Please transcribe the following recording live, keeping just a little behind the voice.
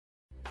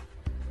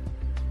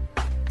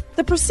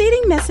The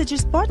preceding message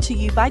is brought to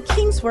you by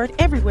Kingsword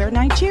Everywhere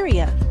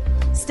Nigeria.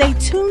 Stay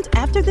tuned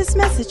after this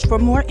message for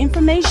more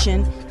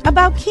information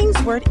about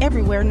Kingsword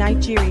Everywhere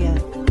Nigeria.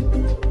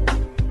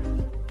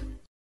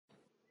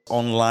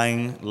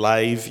 Online,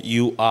 live,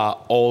 you are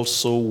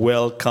also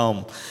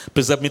welcome.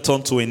 Please let me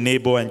turn to a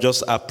neighbor and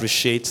just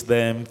appreciate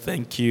them.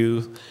 Thank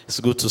you. It's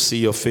good to see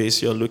your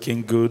face. You're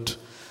looking good.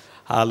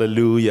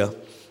 Hallelujah.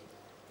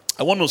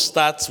 I want to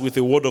start with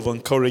a word of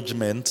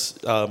encouragement.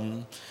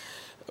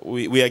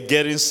 We are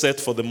getting set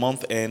for the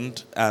month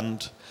end,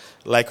 and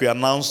like we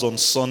announced on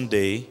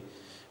Sunday,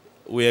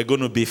 we are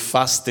going to be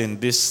fasting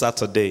this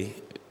Saturday.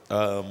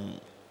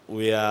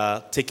 We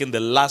are taking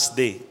the last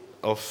day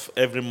of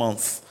every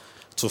month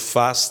to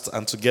fast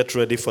and to get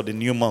ready for the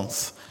new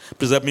month.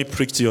 Please let me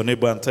preach to your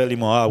neighbor and tell him,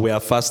 we are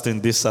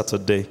fasting this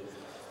Saturday.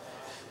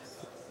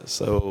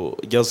 So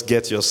just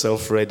get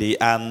yourself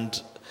ready.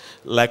 And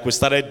like we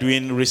started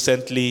doing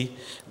recently,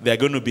 there are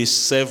going to be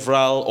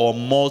several or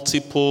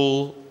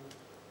multiple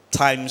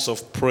times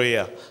of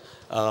prayer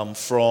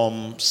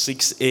from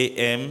 6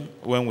 a.m.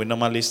 when we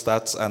normally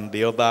start and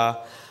the other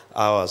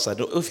hours. I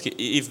don't know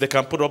if they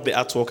can put up the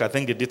artwork. I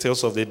think the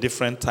details of the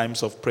different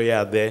times of prayer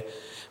are there.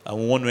 I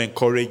want to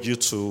encourage you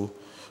to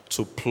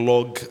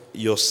plug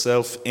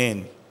yourself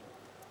in.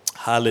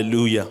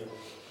 Hallelujah.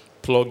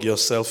 Plug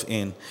yourself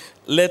in.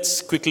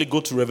 Let's quickly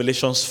go to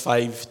Revelations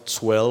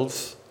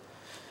 5:12.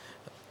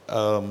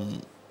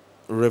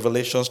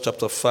 Revelations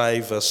chapter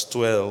 5 verse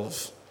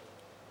 12.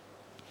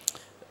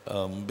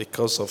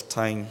 Because of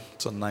time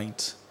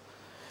tonight.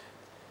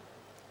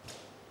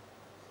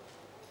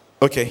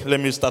 Okay, let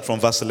me start from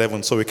verse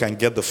 11 so we can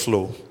get the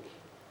flow.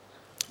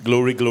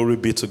 Glory, glory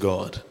be to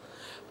God.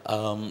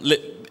 I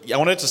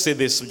wanted to say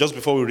this just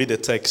before we read the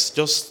text.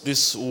 Just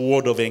this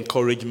word of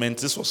encouragement.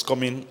 This was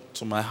coming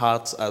to my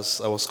heart as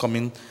I was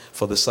coming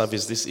for the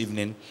service this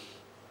evening.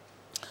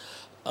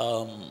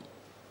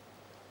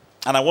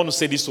 And I want to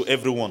say this to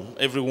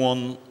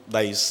everyone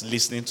that is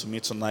listening to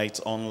me tonight,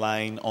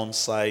 online, on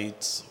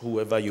site,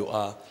 whoever you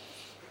are.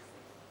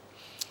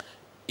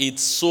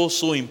 It's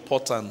so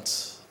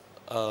important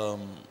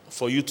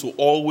for you to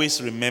always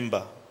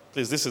remember.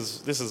 Please, this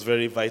is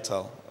very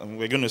vital, and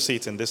we're going to see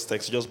it in this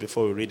text just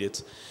before we read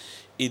it.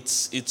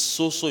 It's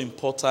so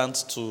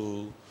important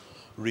to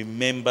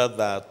remember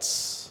that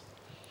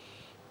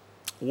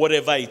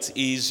whatever it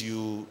is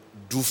you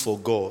do for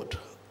God,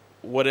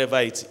 whatever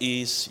it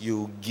is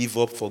you give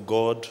up for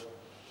God,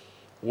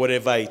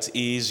 whatever it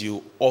is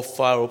you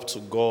offer up to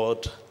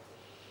God,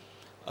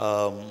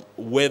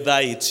 whether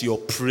it's your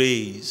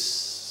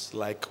praise,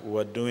 like we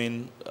were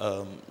doing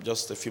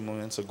just a few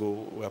moments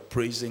ago, we are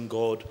praising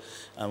God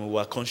and we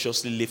are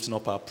consciously lifting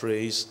up our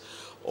praise,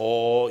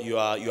 or you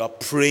are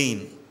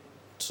praying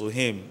to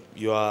Him,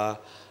 you are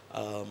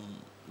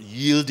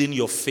yielding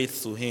your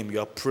faith to Him, you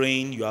are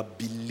praying, you are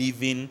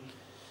believing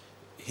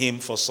Him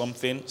for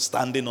something,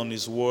 standing on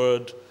His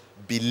word,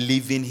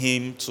 believing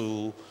Him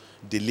to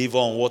deliver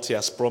on what He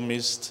has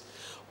promised,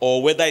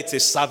 or whether it's a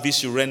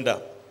service you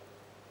render,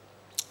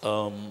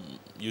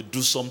 you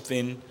do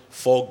something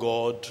for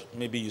God,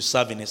 maybe you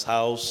serve in His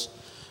house,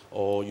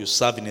 or you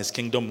serve in His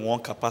kingdom in one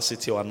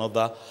capacity or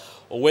another,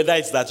 or whether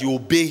it's that you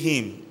obey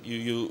Him,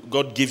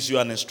 God gives you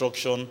an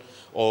instruction,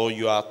 or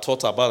you are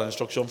taught about an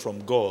instruction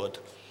from God.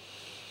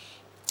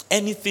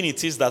 Anything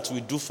it is that we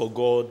do for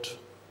God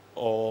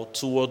or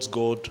towards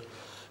God,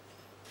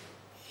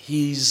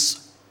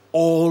 He's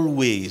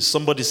always,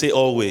 somebody say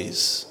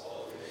always.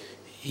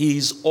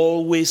 He's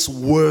always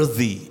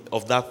worthy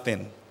of that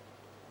thing.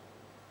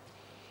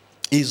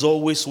 He's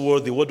always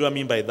worthy. What do I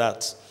mean by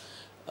that?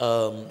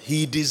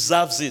 He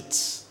deserves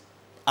it,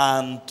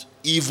 and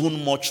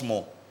even much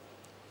more.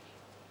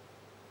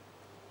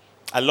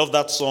 I love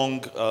that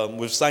song.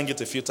 We've sang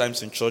it a few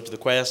times in church. The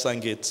choir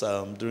sang it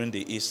during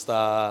the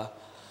Easter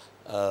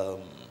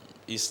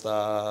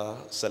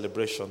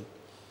celebration.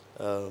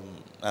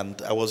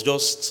 And I was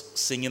just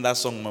singing that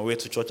song on my way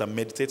to church and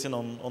meditating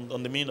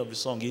on the meaning of the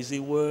song. Is He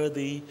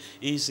worthy?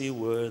 Is He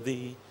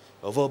worthy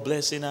of all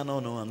blessing and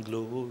honor and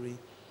glory?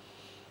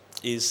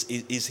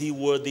 Is He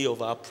worthy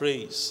of our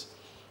praise?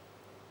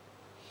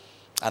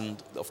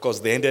 And of course,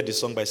 they ended the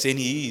song by saying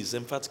He is.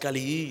 Emphatically,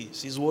 He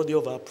is. He's worthy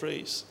of our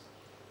praise.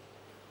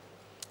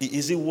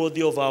 Is He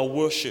worthy of our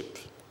worship?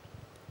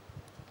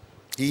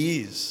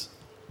 He is.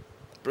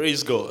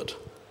 Praise God.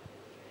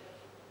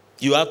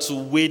 You had to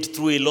wade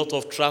through a lot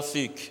of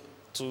traffic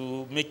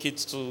to make it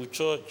to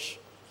church.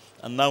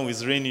 And now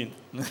it's raining.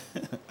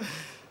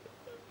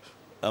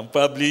 And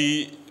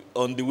probably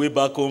on the way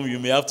back home, you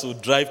may have to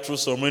drive through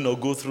some rain or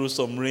go through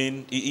some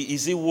rain.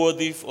 Is He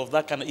worthy of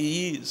that kind of?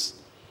 He is.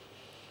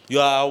 You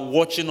are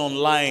watching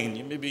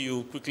online. Maybe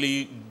you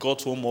quickly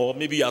got home, or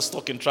maybe you are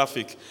stuck in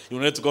traffic. You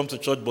wanted to come to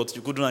church, but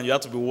you couldn't, and you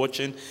had to be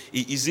watching.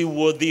 Is He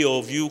worthy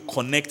of you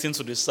connecting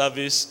to the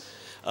service,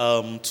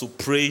 to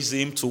praise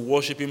Him, to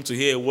worship Him, to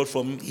hear a word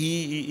from Him?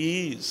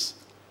 He is.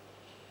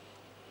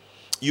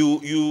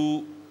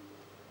 You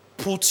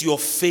put your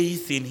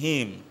faith in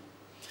Him.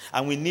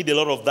 And we need a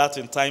lot of that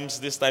in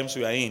these times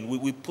we are in.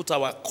 We put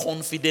our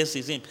confidence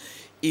in him.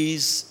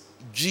 Is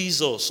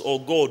Jesus or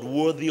God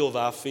worthy of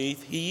our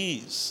faith? He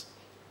is.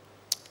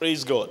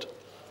 Praise God.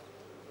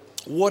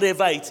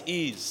 Whatever it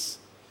is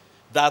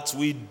that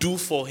we do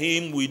for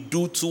him, we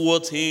do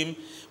towards him,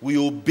 we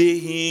obey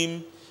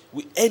him,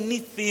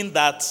 anything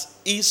that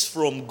is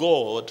from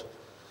God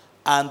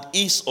and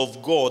is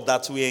of God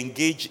that we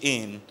engage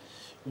in,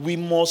 we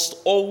must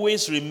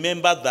always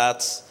remember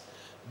that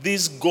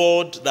this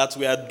God that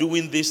we are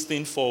doing this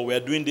thing for, we are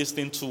doing this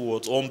thing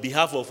towards, on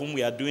behalf of whom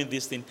we are doing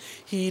this thing,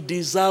 he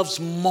deserves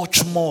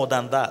much more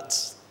than that.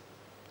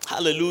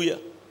 Hallelujah.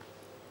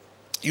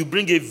 You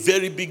bring a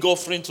very big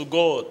offering to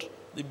God,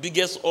 the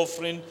biggest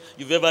offering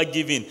you've ever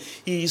given.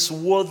 He is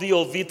worthy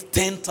of it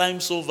 10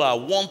 times over,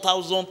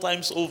 1,000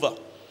 times over.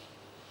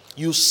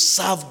 You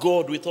serve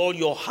God with all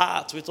your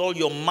heart, with all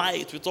your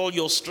might, with all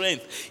your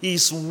strength. He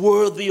is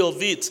worthy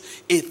of it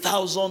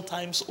 1,000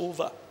 times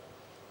over.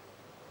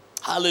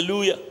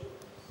 Hallelujah.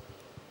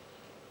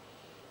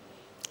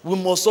 We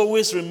must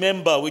always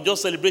remember, we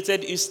just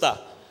celebrated Easter.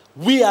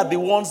 We are the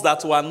ones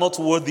that are not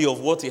worthy of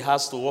what he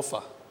has to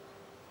offer.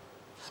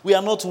 We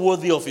are not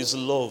worthy of his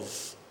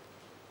love.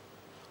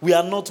 We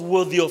are not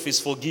worthy of his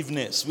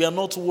forgiveness. We are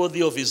not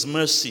worthy of his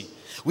mercy.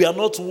 We are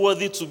not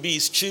worthy to be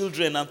his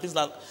children and things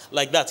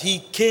like that. He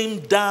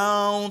came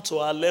down to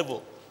our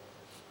level.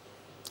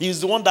 He is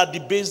the one that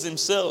debased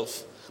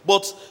himself.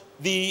 But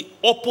the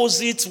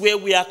opposite where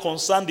we are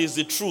concerned is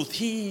the truth.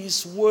 He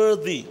is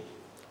worthy.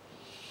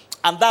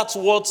 And that's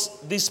what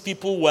these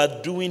people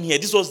were doing here.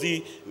 This was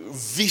the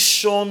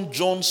vision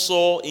John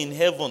saw in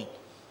heaven.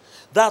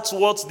 That's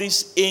what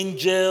these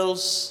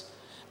angels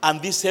and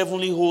this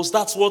heavenly host,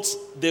 that's what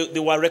they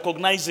were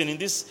recognizing in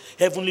this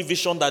heavenly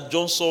vision that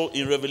John saw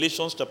in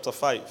Revelation chapter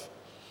 5.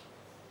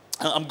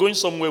 I'm going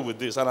somewhere with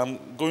this, and I'm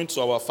going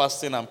to our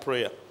fasting and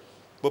prayer.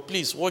 But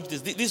please, watch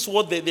this. This is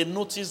what they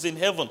noticed in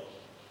heaven.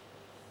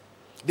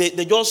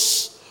 They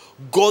just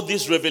got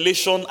this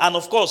revelation, and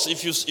of course,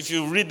 if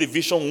you read the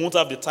vision, we won't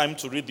have the time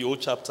to read the whole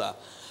chapter.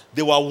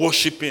 They were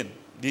worshiping.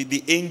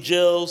 The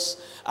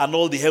angels and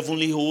all the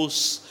heavenly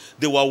hosts,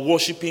 they were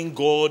worshiping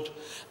God,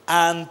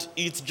 and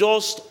it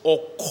just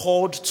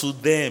occurred to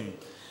them,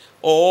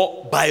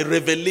 or by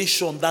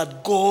revelation,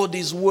 that God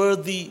is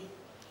worthy.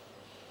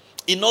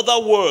 In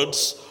other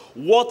words,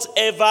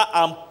 whatever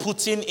I'm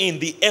putting in,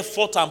 the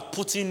effort I'm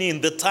putting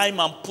in, the time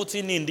I'm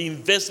putting in, the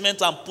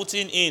investment I'm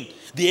putting in,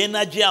 the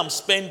energy I'm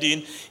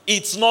spending,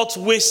 it's not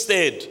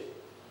wasted.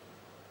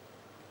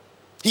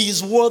 He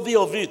is worthy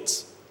of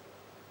it.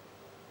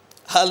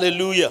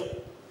 Hallelujah.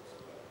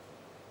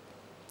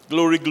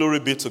 Glory, glory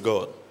be to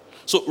God.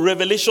 So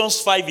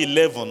Revelations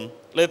 5:11,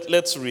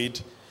 let's read.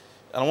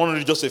 And I want to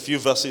read just a few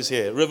verses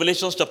here.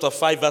 Revelations chapter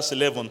 5 verse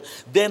 11.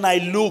 Then I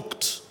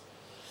looked,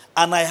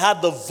 and I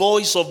heard the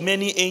voice of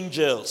many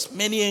angels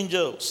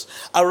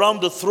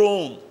around the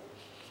throne.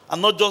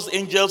 And not just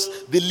angels,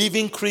 the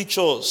living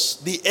creatures,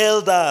 the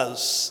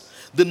elders,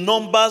 the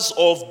numbers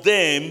of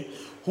them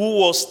who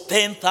was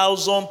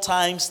 10,000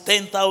 times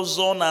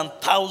 10,000 and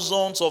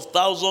thousands of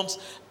thousands,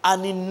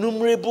 an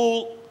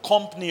innumerable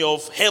company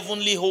of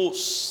heavenly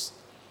hosts.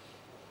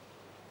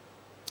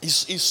 He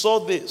saw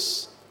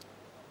this,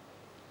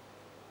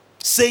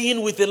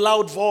 saying with a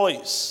loud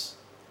voice,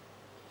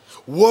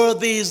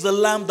 worthy is the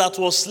Lamb that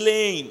was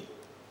slain.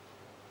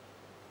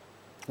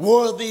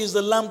 Worthy is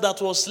the Lamb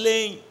that was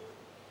slain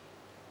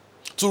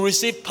to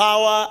receive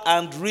power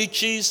and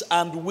riches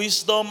and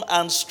wisdom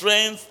and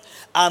strength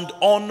and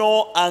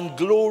honor and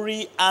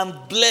glory and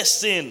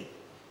blessing.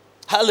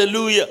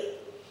 Hallelujah.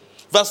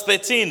 Verse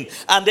 13,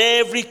 and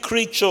every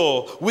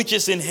creature which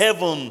is in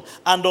heaven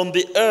and on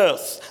the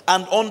earth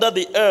and under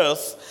the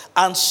earth,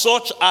 and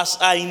such as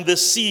are in the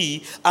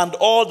sea and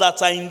all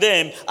that are in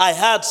them, I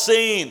heard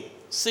saying,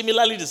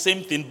 similarly the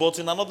same thing, but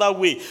in another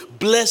way,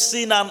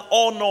 blessing and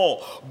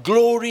honor,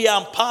 glory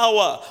and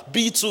power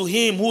be to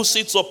him who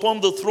sits upon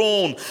the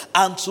throne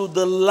and to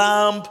the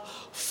Lamb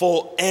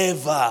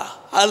forever.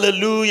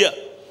 Hallelujah.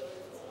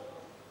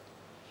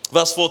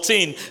 Verse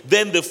 14,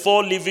 then the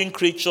 4 living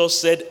creatures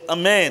said,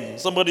 Amen.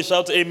 Somebody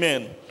shout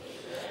amen. Amen.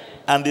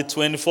 And the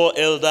 24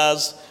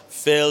 elders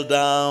fell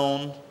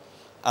down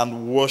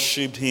and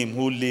worshipped him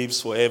who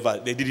lives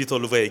forever. They did it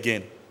all over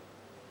again.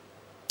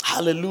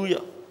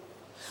 Hallelujah.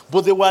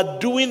 But they were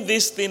doing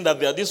this thing,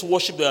 this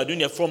worship they are doing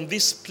here from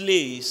this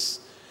place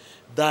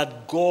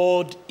that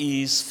God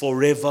is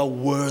forever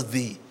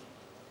worthy.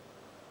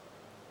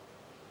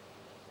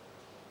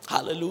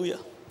 Hallelujah.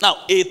 Now,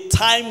 a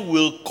time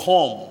will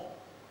come.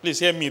 Please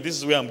hear me. This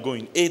is where I'm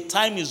going. A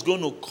time is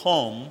going to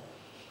come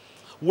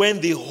when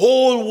the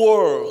whole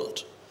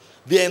world,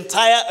 the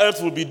entire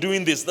earth will be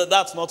doing this.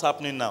 That's not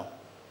happening now.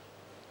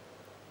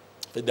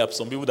 But there are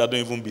some people that don't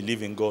even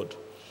believe in God,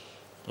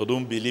 or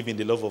don't believe in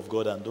the love of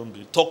God, and don't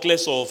believe. Talk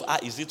less of,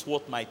 is it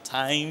worth my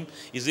time?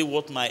 Is it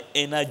worth my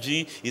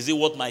energy? Is it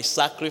worth my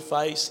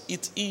sacrifice?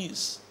 It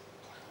is.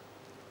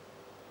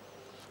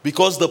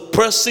 Because the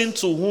person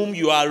to whom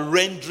you are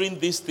rendering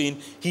this thing,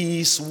 he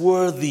is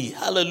worthy.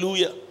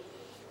 Hallelujah.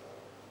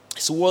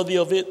 He's worthy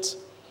of it.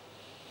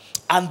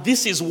 And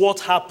this is what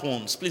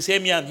happens. Please hear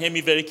me and hear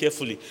me very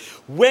carefully.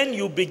 When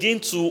you begin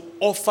to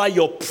offer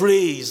your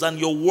praise and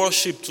your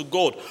worship to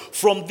God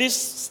from this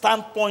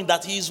standpoint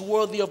that He is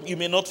worthy of, you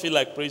may not feel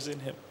like praising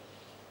Him.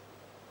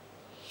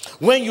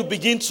 When you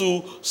begin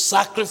to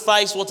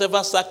sacrifice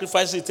whatever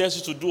sacrifice He tells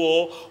you to do,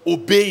 or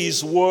obey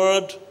His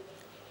word,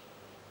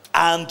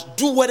 and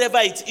do whatever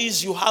it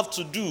is you have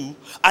to do,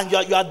 and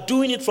you are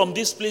doing it from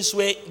this place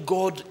where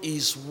God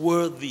is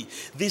worthy.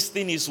 This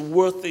thing is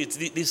worth it.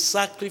 The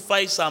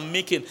sacrifice I'm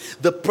making,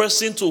 the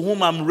person to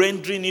whom I'm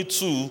rendering it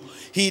to,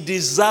 he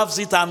deserves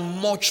it and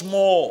much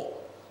more.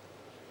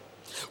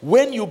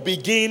 When you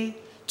begin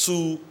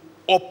to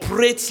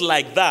operate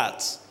like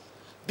that,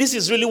 this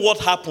is really what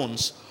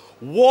happens.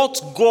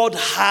 What God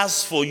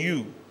has for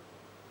you,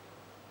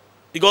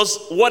 because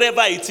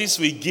whatever it is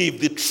we give,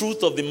 the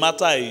truth of the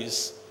matter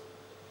is,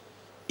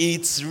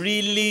 it's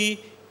really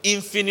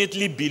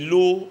infinitely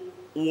below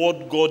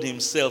what God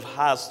Himself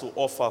has to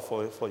offer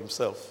for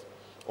Himself,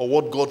 or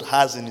what God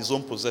has in His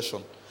own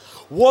possession.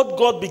 What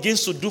God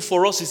begins to do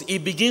for us is He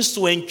begins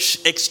to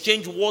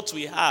exchange what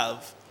we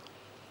have,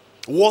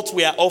 what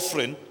we are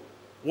offering,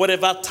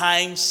 whatever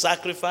time,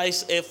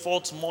 sacrifice,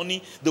 effort,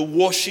 money, the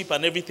worship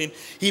and everything.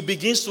 He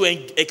begins to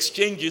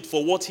exchange it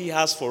for what He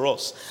has for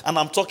us. And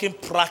I'm talking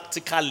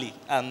practically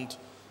and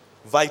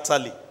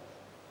vitally.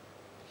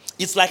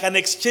 It's like an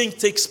exchange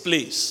takes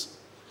place.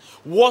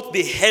 What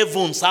the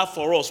heavens have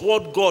for us,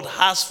 what God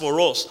has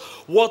for us,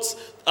 what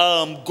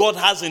God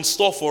has in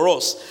store for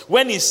us.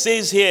 When He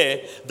says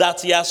here that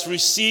He has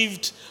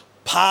received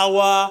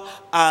power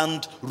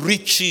and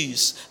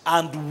riches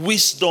and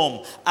wisdom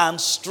and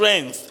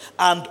strength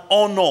and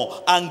honor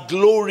and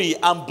glory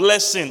and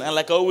blessing, and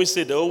like I always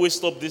say, they always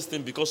stop this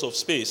thing because of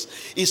space.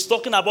 He's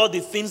talking about the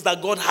things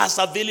that God has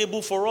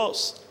available for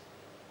us.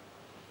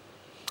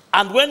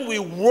 And when we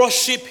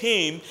worship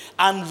Him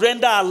and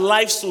render our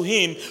lives to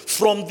Him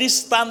from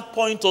this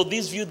standpoint or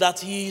this view that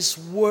He is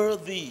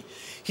worthy,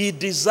 He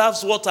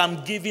deserves what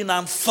I'm giving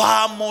and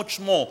far much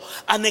more,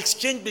 an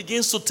exchange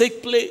begins to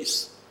take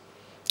place.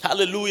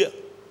 Hallelujah.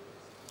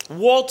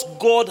 What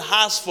God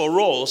has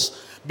for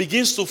us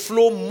begins to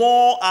flow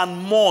more and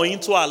more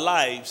into our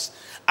lives.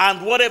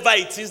 And whatever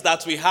it is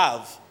that we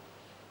have,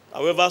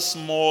 however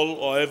small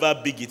or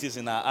however big it is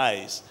in our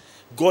eyes,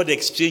 God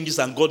exchanges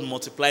and God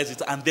multiplies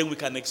it, and then we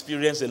can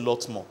experience a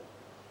lot more.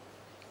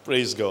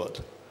 Praise God.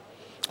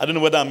 I don't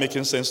know whether I'm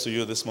making sense to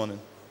you this morning.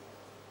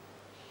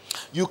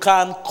 You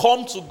can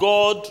come to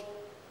God,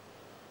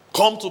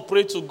 come to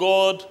pray to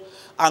God,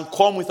 and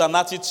come with an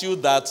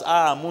attitude that,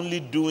 I'm only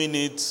doing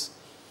it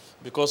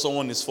because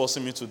someone is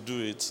forcing me to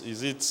do it.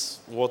 Is it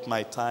worth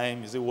my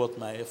time? Is it worth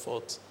my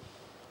effort?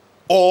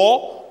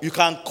 Or you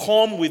can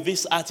come with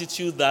this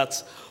attitude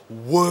that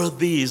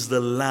worthy is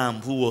the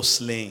Lamb who was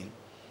slain.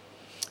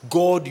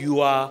 God,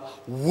 you are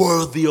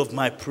worthy of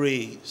my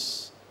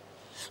praise.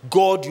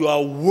 God, you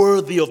are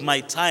worthy of my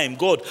time.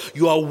 God,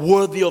 you are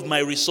worthy of my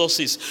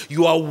resources.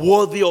 You are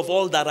worthy of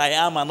all that I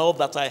am and all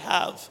that I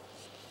have.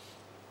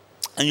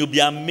 And you'll be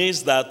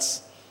amazed that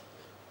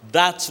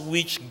that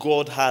which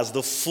God has,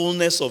 the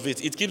fullness of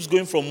it, it keeps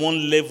going from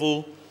one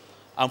level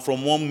and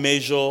from one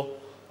measure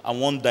and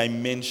one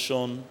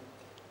dimension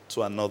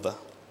to another.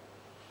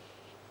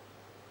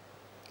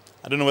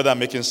 I don't know whether I'm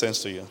making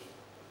sense to you.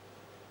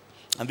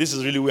 And this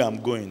is really where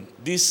I'm going.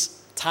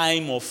 This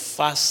time of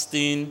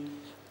fasting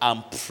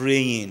and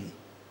praying,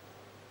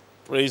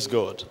 praise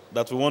God,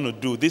 that we want to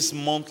do, this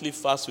monthly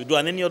fast we do,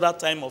 and any other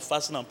time of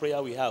fasting and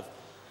prayer we have,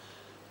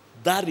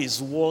 that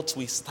is what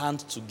we stand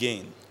to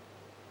gain.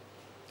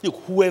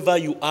 Look, whoever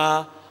you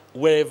are,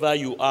 wherever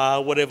you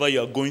are, whatever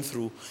you are going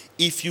through,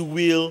 if you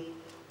will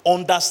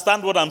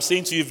understand what I'm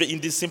saying to you in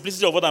the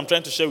simplicity of what I'm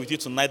trying to share with you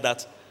tonight,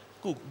 that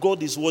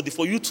God is worthy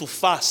for you to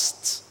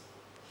fast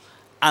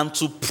and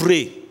to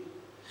pray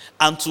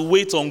and to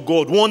wait on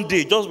God. One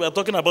day, we are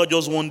talking about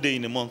just one day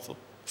in a month.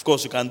 Of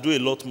course, you can do a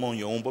lot more on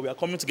your own, but we are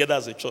coming together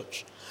as a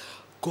church.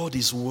 God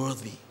is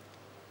worthy.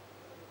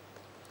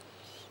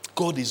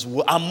 God is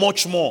worthy, and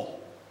much more.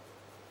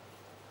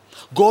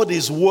 God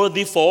is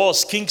worthy for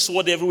us, King's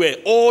Word everywhere,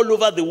 all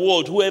over the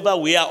world, whoever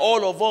we are,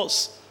 all of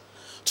us,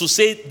 to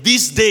say,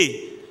 this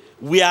day,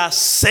 we are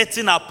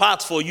setting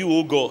apart for you,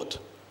 O God,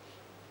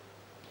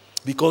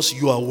 because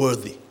you are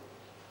worthy.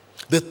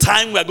 The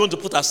time we are going to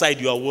put aside,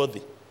 you are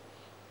worthy.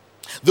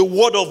 The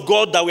word of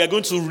God that we are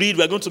going to read,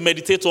 we are going to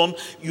meditate on,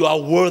 you are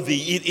worthy.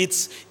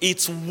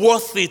 It's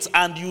worth it,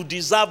 and you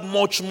deserve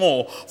much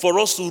more for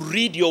us to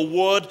read your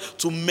word,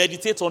 to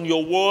meditate on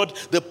your word,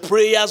 the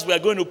prayers we are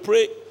going to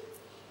pray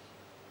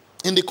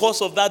in the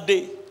course of that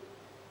day.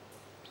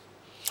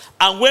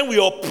 And when we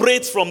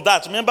operate from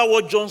that, remember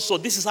what John saw,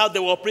 this is how they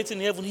were operating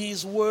in heaven. He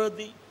is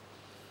worthy.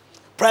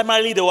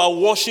 Primarily, they were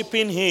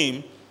worshiping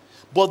him.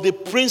 But the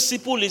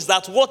principle is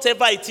that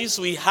whatever it is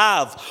we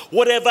have,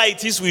 whatever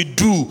it is we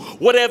do,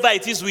 whatever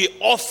it is we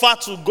offer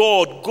to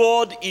God,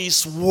 God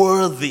is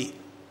worthy.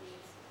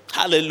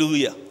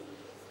 Hallelujah.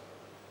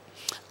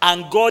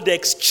 And God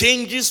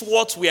exchanges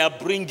what we are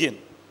bringing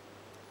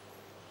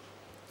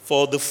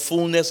for the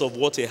fullness of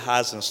what he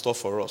has in store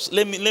for us.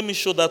 Let me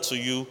show that to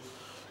you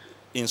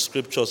in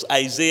scriptures.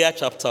 Isaiah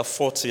chapter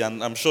 40,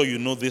 and I'm sure you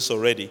know this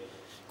already.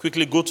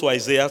 Quickly go to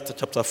Isaiah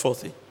chapter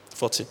 40.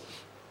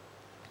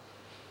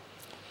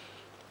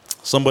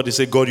 Somebody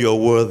say, God, you are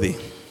worthy.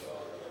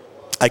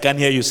 I can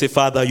hear you say,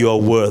 Father, you are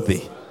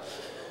worthy.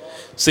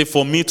 Say,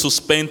 for me to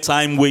spend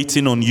time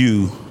waiting on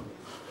you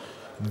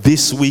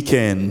this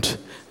weekend,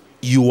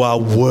 you are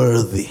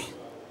worthy.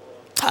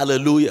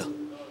 Hallelujah.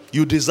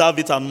 You deserve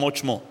it and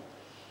much more.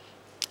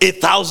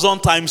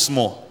 1,000 times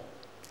more.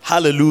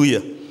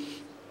 Hallelujah.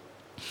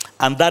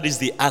 And that is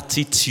the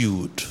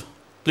attitude.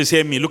 Please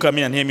hear me. Look at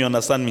me and hear me,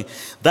 understand me.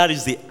 That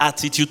is the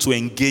attitude to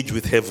engage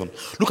with heaven.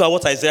 Look at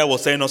what Isaiah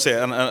was saying us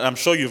here, and I'm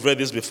sure you've read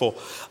this before.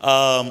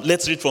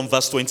 Let's read from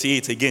verse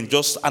 28 again,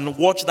 and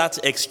watch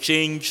that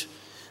exchange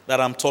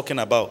that I'm talking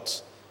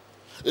about.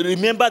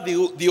 Remember,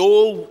 the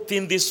whole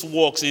thing this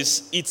works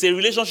is it's a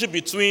relationship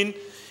between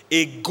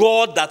a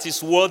God that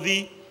is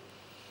worthy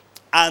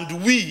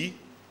and we,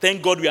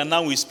 thank God we are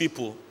now his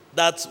people,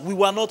 that we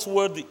were not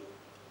worthy.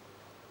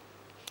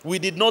 We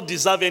did not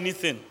deserve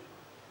anything.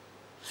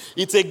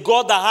 It's a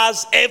God that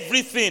has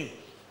everything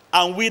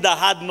and we that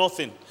had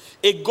nothing.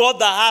 A God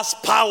that has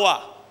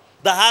power,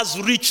 that has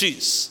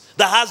riches,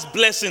 that has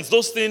blessings.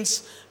 Those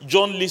things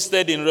John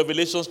listed in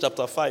Revelation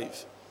chapter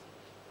 5.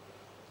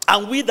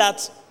 And we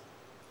that,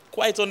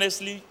 quite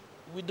honestly,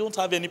 we don't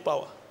have any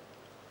power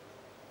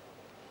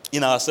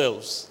in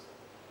ourselves.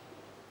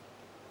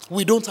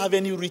 We don't have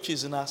any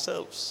riches in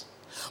ourselves.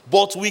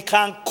 But we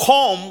can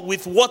come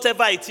with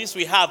whatever it is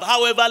we have,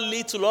 however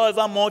little,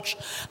 however much,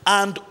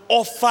 and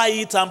offer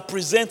it and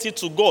present it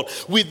to God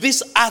with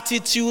this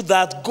attitude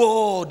that,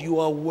 God, you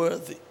are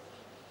worthy.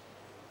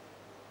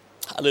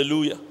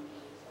 Hallelujah.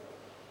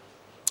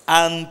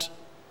 And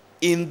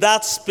in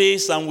that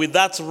space and with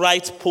that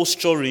right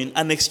posturing,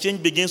 an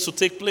exchange begins to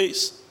take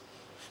place.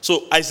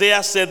 So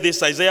Isaiah said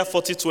this, Isaiah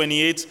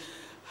 40:28,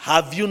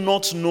 have you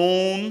not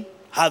known?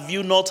 Have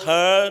you not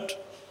heard?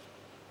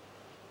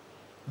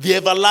 The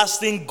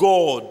everlasting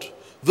God,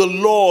 the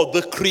Lord,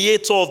 the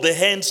creator of the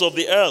ends of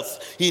the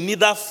earth, he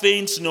neither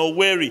faints nor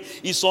weary.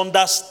 His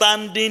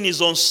understanding is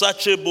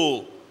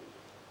unsearchable.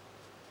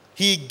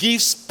 He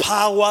gives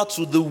power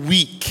to the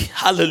weak.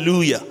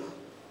 Hallelujah.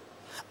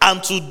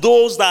 And to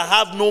those that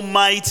have no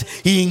might,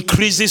 he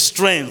increases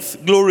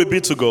strength. Glory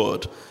be to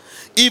God.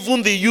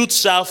 Even the youth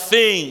shall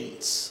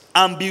faint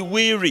and be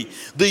weary.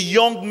 The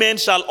young men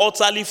shall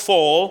utterly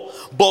fall,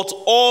 but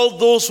all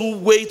those who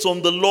wait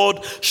on the Lord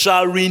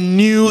shall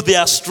renew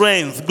their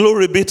strength.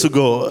 Glory be to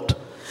God.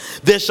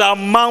 They shall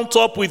mount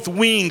up with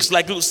wings.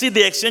 Like, see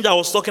the exchange I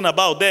was talking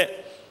about there.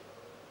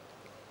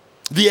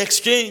 The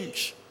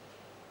exchange.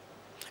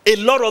 A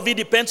lot of it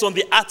depends on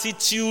the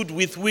attitude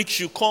with which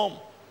you come.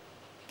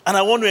 And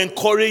I want to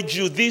encourage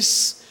you,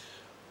 this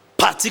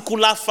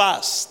particular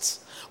fast,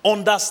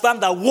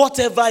 understand that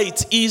whatever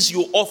it is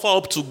you offer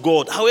up to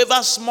God, however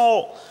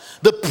small,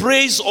 the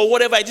praise or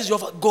whatever it is you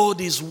offer,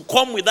 God is,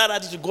 come with that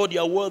attitude, God, you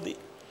are worthy.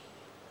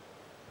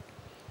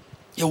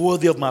 You're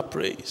worthy of my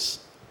praise.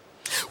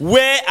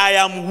 Where I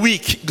am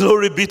weak,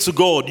 glory be to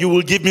God, you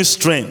will give me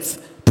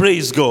strength.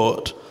 Praise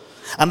God.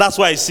 And that's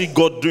why I see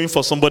God doing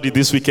for somebody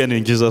this weekend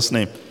in Jesus'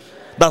 name.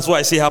 That's what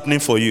I see happening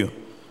for you.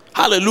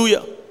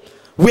 Hallelujah.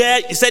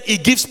 Where he said he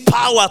gives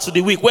power to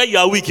the weak. Where you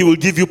are weak, he will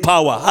give you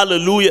power.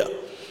 Hallelujah.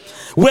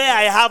 Where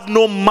I have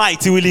no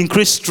might, he will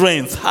increase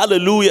strength.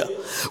 Hallelujah.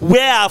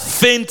 Where I have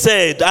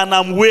fainted and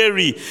I'm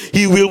weary,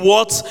 he will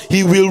what?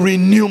 He will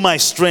renew my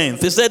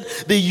strength. He said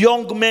the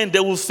young men, they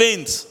will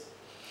faint.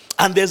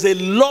 And there's a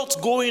lot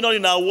going on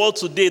in our world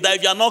today that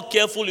if you are not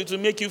careful, it will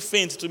make you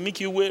faint, it will make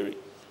you weary.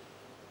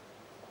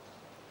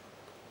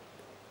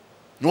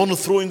 You want to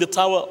throw in the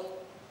towel.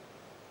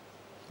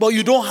 But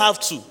you don't have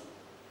to.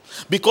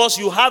 Because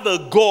you have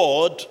a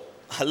God,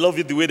 I love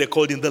it the way they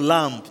called him, the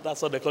Lamb.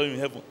 That's what they call him in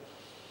heaven.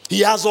 He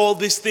has all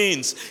these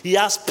things. He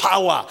has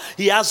power.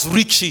 He has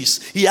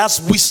riches. He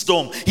has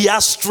wisdom. He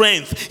has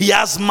strength. He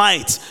has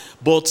might.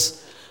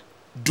 But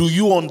do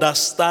you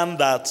understand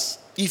that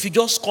if you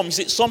just come, you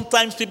see,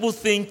 sometimes people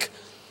think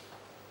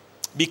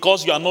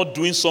because you are not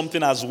doing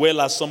something as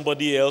well as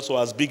somebody else or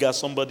as big as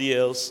somebody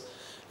else,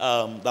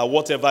 that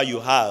whatever you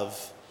have,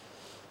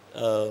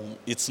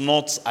 it's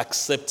not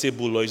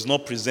acceptable or it's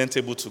not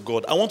presentable to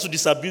God. I want to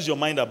disabuse your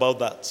mind about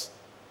that.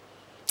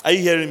 Are you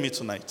hearing me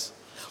tonight?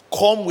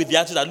 Come with the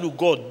attitude that, look,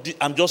 God,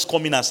 I'm just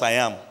coming as I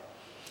am.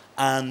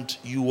 And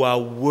you are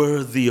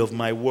worthy of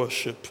my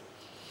worship.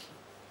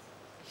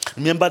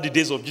 Remember the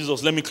days of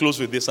Jesus. Let me close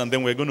with this and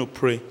then we're going to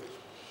pray.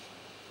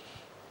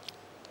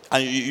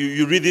 And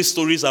you read these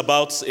stories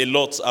about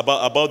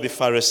the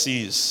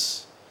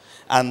Pharisees.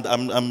 And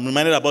I'm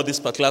reminded about this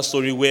particular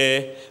story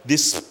where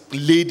this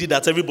lady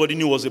that everybody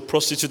knew was a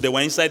prostitute, they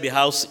were inside the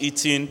house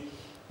eating.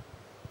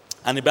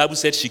 And the Bible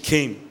said she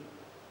came.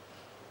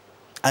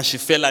 And she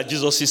fell at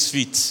Jesus'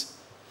 feet.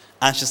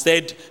 And she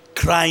started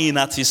crying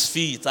at his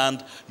feet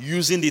and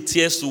using the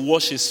tears to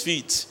wash his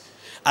feet.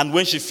 And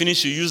when she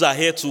finished, she used her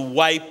hair to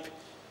wipe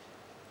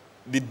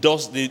the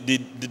dust, the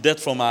dirt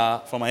from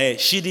her hair.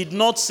 She did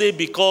not say,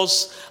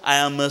 because I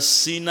am a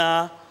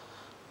sinner,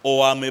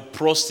 or I'm a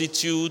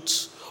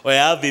prostitute, or I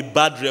have a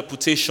bad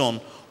reputation,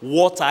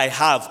 what I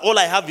have. All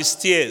I have is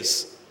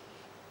tears.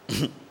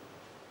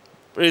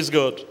 Praise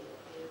God.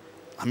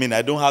 I mean,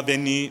 I don't have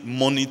any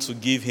money to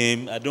give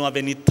him. I don't have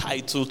any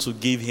title to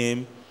give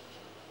him.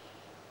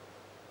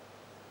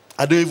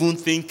 I don't even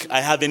think I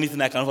have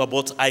anything I can offer,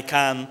 but I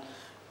can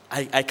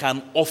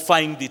offer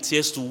him the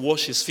tears to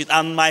wash his feet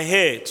and my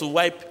hair to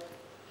wipe.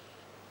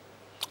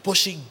 But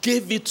she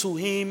gave it to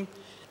him,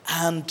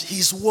 and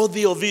he's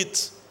worthy of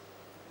it.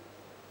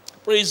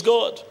 Praise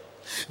God.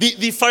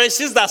 The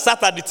Pharisees that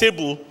sat at the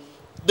table,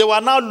 they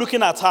were now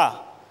looking at her.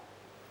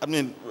 I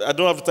mean, I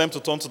don't have time to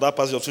turn to that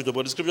passage of scripture,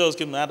 but the scripture just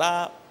came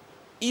out.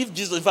 If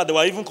Jesus, in fact, they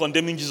were even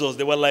condemning Jesus.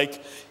 They were like,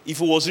 if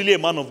he was really a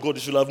man of God,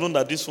 he should have known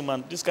that this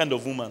woman, this kind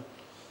of woman,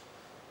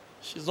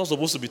 she's not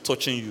supposed to be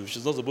touching you.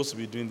 She's not supposed to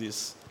be doing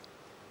this.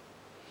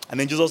 And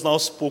then Jesus now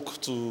spoke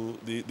to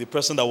the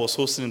person that was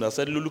hosting him and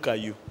said, look at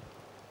you.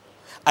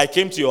 I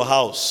came to your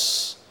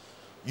house.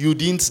 You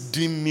didn't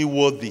deem me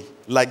worthy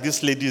like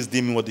this lady is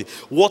deeming worthy.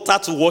 Water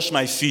to wash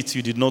my feet,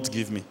 you did not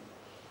give me.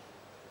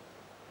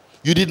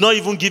 You did not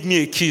even give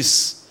me a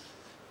kiss.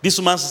 This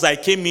woman, since I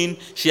came in,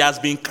 she has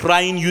been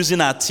crying using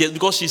her tears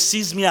because she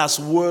sees me as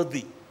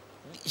worthy.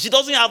 She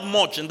doesn't have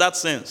much in that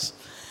sense.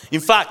 In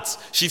fact,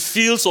 she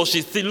feels or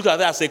she looks at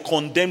her as a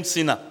condemned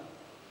sinner.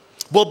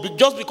 But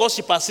just because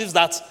she perceives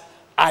that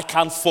I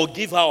can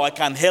forgive her or I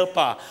can help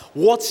her,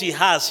 what she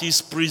has,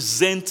 she's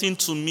presenting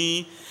to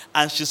me,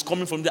 and she's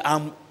coming from there.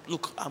 I'm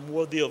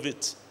worthy of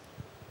it.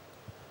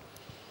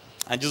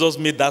 And Jesus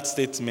made that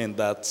statement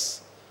that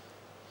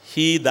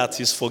he that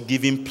is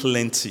forgiven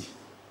plenty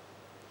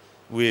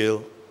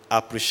will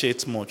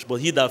appreciate much. But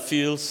he that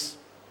feels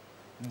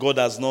God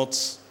has not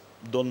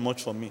done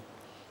much for me,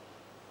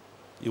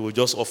 he will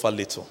just offer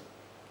little.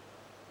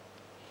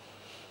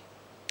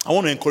 I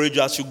want to encourage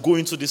you as you go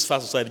into this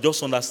fast society,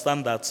 just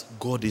understand that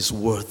God is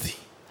worthy.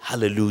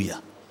 Hallelujah.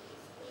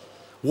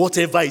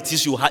 Whatever it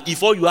is you have,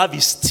 if all you have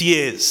is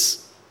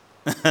tears.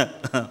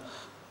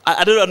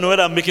 I don't know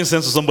whether I'm making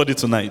sense to somebody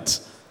tonight.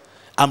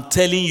 I'm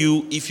telling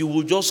you, if you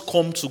will just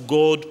come to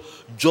God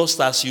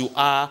just as you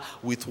are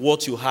with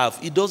what you have,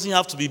 it doesn't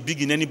have to be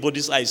big in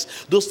anybody's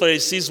eyes. Those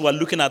Pharisees were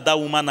looking at that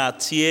woman, her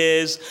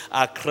tears,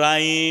 her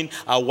crying,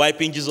 her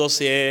wiping Jesus'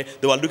 hair.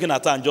 They were looking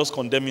at her and just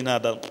condemning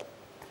her.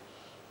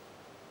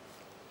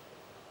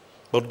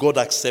 But God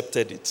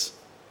accepted it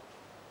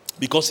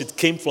because it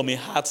came from a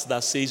heart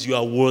that says, you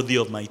are worthy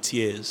of my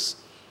tears.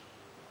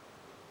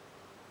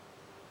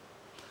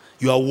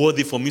 You are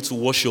worthy for me to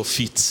wash your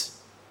feet.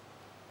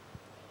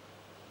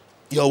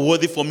 You are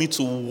worthy for me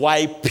to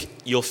wipe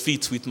your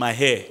feet with my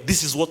hair.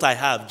 This is what I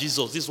have,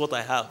 Jesus. This is what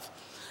I have.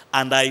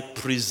 And I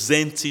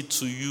present it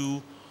to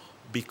you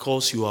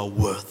because you are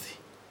worthy.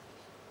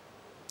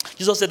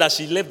 Jesus said that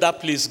she left that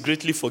place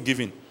greatly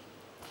forgiven.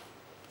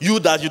 You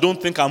that you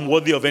don't think I'm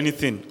worthy of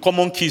anything.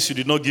 Common kiss you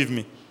did not give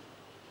me.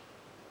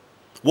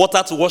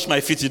 Water to wash my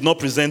feet you did not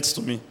present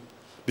to me.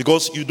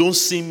 Because you don't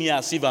see me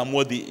as if I'm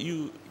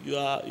worthy. You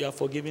are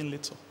forgiving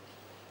little.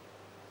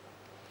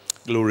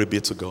 Glory be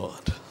to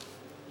God.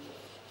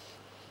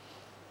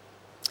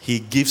 He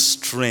gives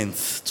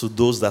strength to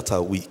those that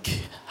are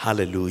weak.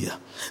 Hallelujah.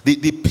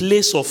 The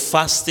place of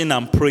fasting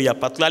and prayer,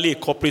 particularly a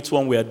corporate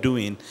one we are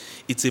doing,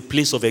 it's a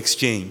place of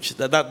exchange.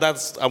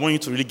 That's I want you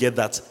to really get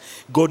that.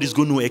 God is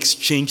going to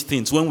exchange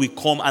things. When we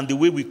come, and the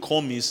way we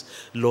come is,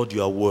 Lord,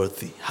 you are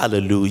worthy.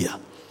 Hallelujah.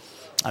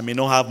 I may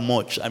not have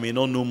much. I may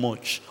not know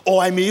much.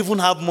 Or I may even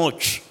have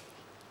much.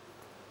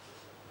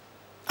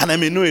 And I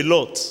may know a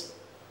lot.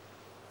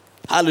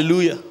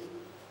 Hallelujah.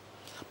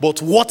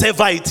 But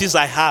whatever it is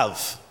I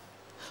have,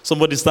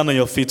 somebody stand on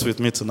your feet with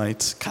me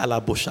tonight.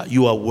 Kalabosha,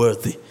 you are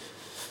worthy.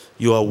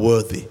 You are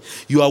worthy.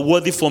 You are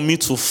worthy for me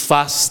to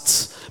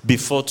fast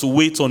before, to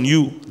wait on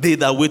you, they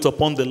that wait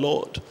upon the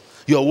Lord.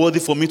 You are worthy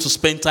for me to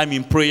spend time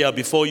in prayer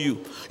before you.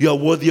 You are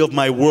worthy of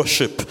my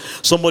worship.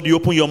 Somebody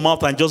open your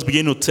mouth and just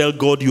begin to tell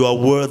God you are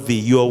worthy.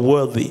 You are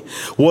worthy.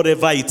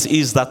 Whatever it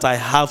is that I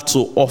have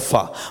to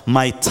offer,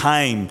 my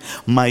time,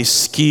 my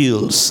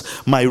skills,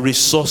 my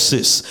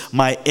resources,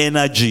 my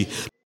energy.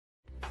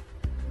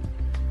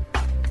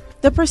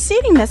 The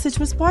preceding message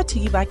was brought to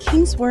you by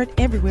King's Word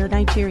Everywhere,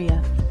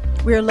 Nigeria.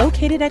 We are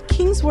located at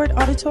King's Word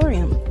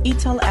Auditorium,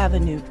 Etel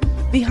Avenue,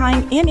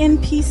 behind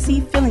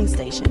NNPC Filling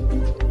Station,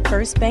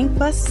 First Bank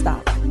Bus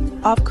Stop,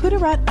 off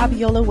Kudirat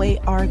Abiola Way,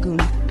 Oregon,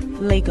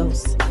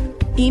 Lagos.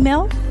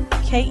 Email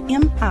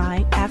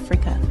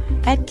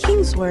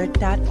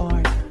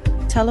kmiafrica@kingsword.org.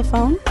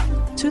 Telephone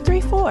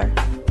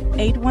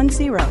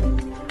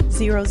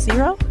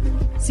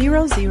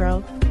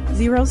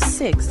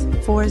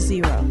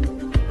 234-810-00000640.